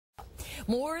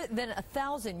More than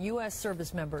 1,000 U.S.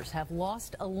 service members have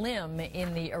lost a limb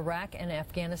in the Iraq and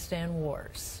Afghanistan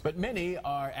wars. But many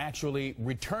are actually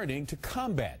returning to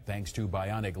combat thanks to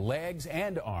bionic legs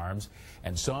and arms,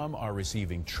 and some are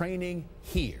receiving training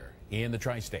here in the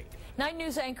tri-state. 9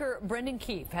 News anchor Brendan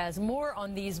Keefe has more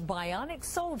on these bionic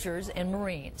soldiers and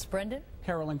Marines. Brendan?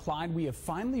 Carol and Clyde, we have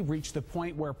finally reached the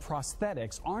point where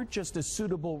prosthetics aren't just a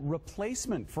suitable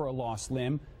replacement for a lost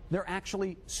limb. They're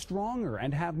actually stronger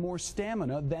and have more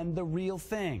stamina than the real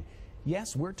thing.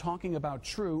 Yes, we're talking about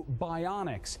true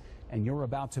bionics, and you're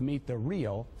about to meet the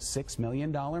real $6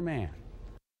 million man.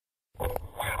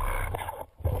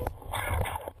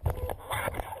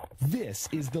 This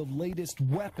is the latest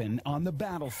weapon on the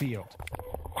battlefield.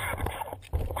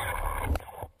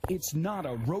 It's not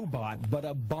a robot, but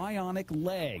a bionic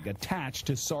leg attached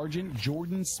to Sergeant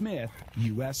Jordan Smith,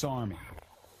 U.S. Army.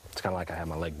 It's kind of like I had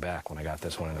my leg back when I got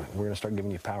this one. We're going to start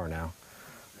giving you power now.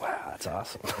 Wow, that's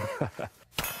awesome.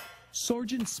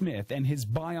 Sergeant Smith and his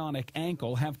bionic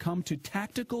ankle have come to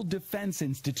Tactical Defense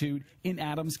Institute in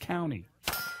Adams County.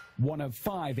 One of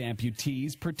 5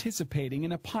 amputees participating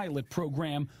in a pilot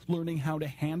program learning how to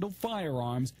handle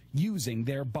firearms using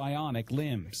their bionic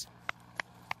limbs.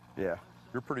 Yeah,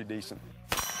 you're pretty decent.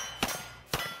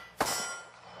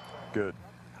 Good.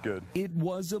 Good. It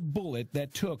was a bullet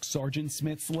that took Sergeant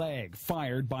Smith's leg,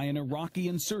 fired by an Iraqi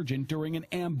insurgent during an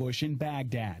ambush in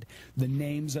Baghdad. The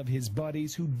names of his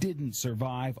buddies who didn't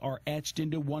survive are etched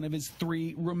into one of his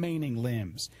 3 remaining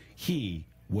limbs. He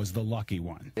was the lucky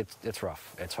one. It's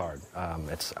rough. It's hard.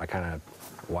 I kind of,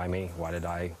 why me? Why did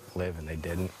I live and they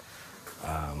didn't?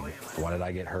 Why did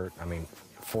I get hurt? I mean,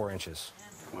 4 inches.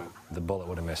 The bullet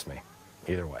would have missed me.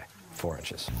 Either way, 4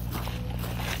 inches.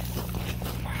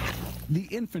 The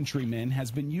infantryman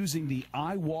has been using the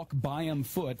I Walk Biome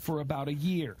foot for about a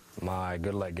year. My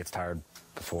good leg gets tired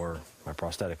before my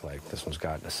prosthetic leg. This one's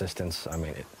got assistance. I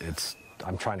mean,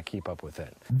 I'm trying to keep up with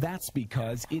it. That's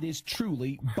because it is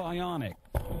truly bionic.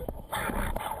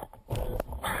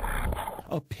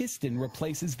 A piston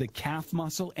replaces the calf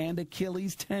muscle and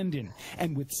Achilles tendon.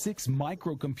 And with 6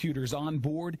 microcomputers on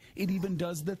board, it even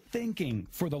does the thinking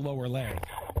for the lower leg.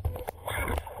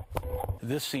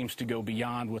 This seems to go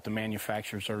beyond what the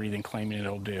manufacturers are even claiming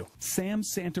it'll do. Sam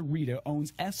Santarita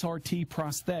owns SRT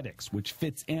Prosthetics, which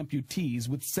fits amputees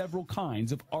with several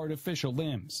kinds of artificial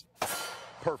limbs.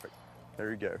 Perfect. There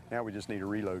you go. Now we just need a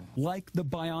reload. Like the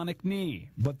bionic knee,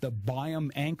 but the Biome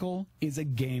ankle is a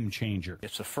game changer.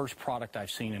 It's the first product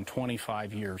I've seen in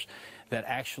 25 years that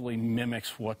actually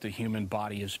mimics what the human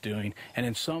body is doing, and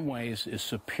in some ways is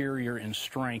superior in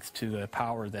strength to the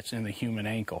power that's in the human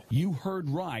ankle. You heard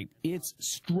right. It's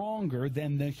stronger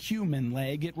than the human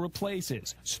leg it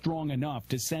replaces. Strong enough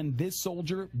to send this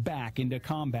soldier back into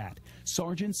combat.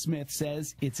 Sergeant Smith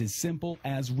says it's as simple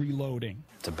as reloading.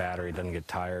 It's a battery. It doesn't get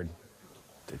tired.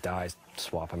 It dies,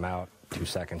 swap them out. 2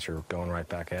 seconds, you're going right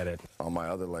back at it. On my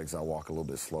other legs, I walk a little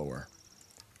bit slower.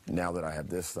 Now that I have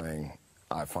this thing,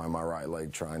 I find my right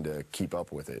leg trying to keep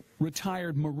up with it.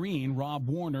 Retired Marine Rob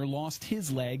Warner lost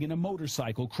his leg in a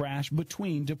motorcycle crash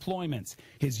between deployments.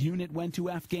 His unit went to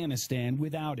Afghanistan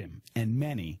without him, and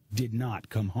many did not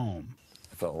come home.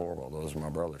 I felt horrible. Those were my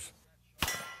brothers.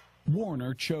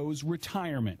 Warner chose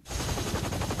retirement.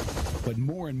 But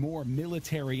more and more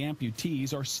military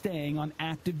amputees are staying on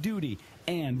active duty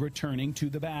and returning to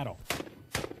the battle.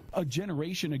 A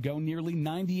generation ago, nearly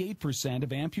 98% of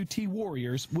amputee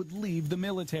warriors would leave the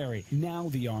military. Now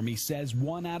the Army says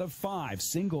 1 out of 5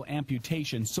 single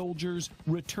amputation soldiers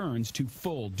returns to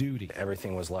full duty.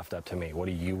 Everything was left up to me. What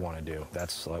do you want to do?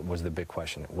 That was the big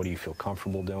question. What do you feel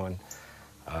comfortable doing?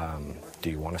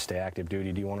 Do you want to stay active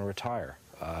duty? Do you want to retire?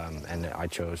 And I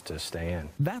chose to stay in.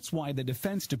 That's why the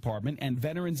Defense Department and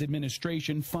Veterans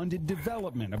Administration funded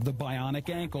development of the bionic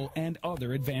ankle and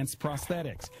other advanced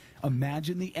prosthetics.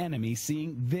 Imagine the enemy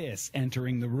seeing this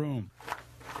entering the room.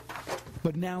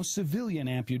 But now civilian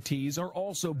amputees are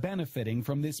also benefiting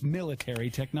from this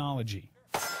military technology.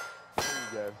 There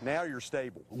you go. Now you're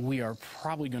stable. We are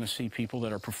probably going to see people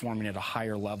that are performing at a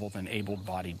higher level than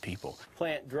able-bodied people.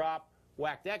 Plant, drop,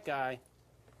 whack that guy,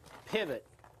 pivot.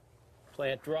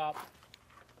 Plant, drop,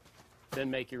 then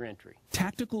make your entry.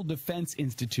 Tactical Defense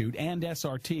Institute and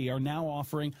SRT are now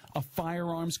offering a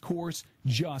firearms course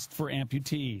just for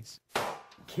amputees.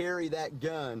 Carry that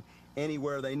gun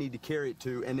anywhere they need to carry it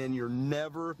to, and then you're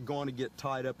never going to get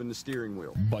tied up in the steering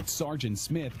wheel. But Sergeant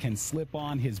Smith can slip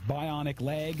on his bionic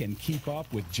leg and keep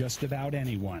up with just about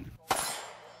anyone.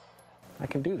 I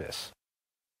can do this.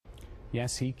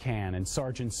 Yes, he can. And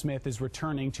Sergeant Smith is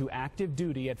returning to active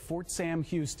duty at Fort Sam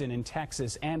Houston in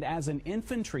Texas. And as an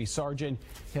infantry sergeant,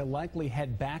 he'll likely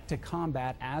head back to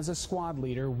combat as a squad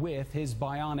leader with his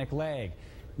bionic leg.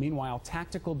 Meanwhile,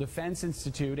 Tactical Defense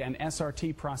Institute and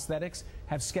SRT Prosthetics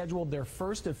have scheduled their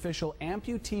first official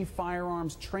amputee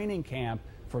firearms training camp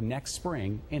for next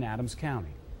spring in Adams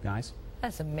County. Guys?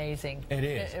 That's amazing. It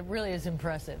is. It really is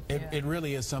impressive. It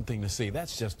really is something to see.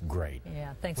 That's just great.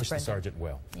 Yeah, thanks, Wish the Brendan. sergeant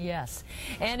well. Yes.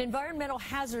 An environmental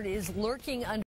hazard is lurking under